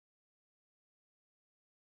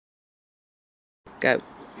Go.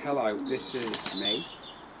 Hello, this is me.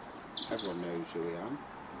 Everyone knows who I am.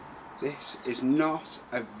 This is not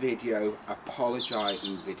a video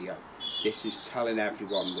apologising video. This is telling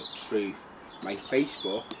everyone the truth. My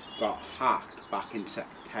Facebook got hacked back in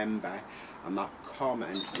September and that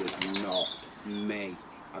comment was not me.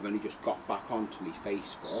 I've only just got back onto my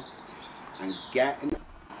Facebook and getting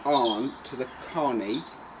on to the Connie.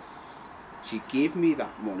 She gave me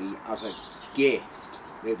that money as a gift.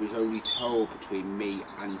 It was only told between me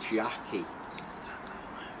and Jackie,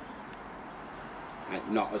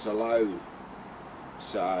 and not as a loan.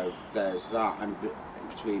 So there's that, and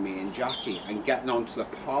between me and Jackie. And getting onto the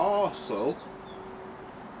parcel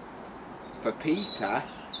for Peter,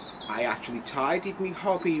 I actually tidied my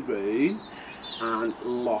hobby room and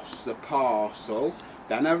lost the parcel.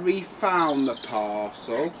 Then I refound the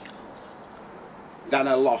parcel. Then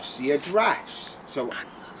I lost the address.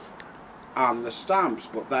 And the stamps,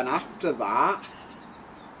 but then after that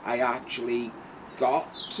I actually got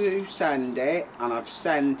to send it, and I've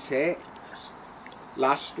sent it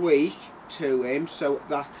last week to him, so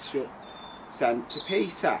that's sent to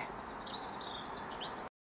Peter.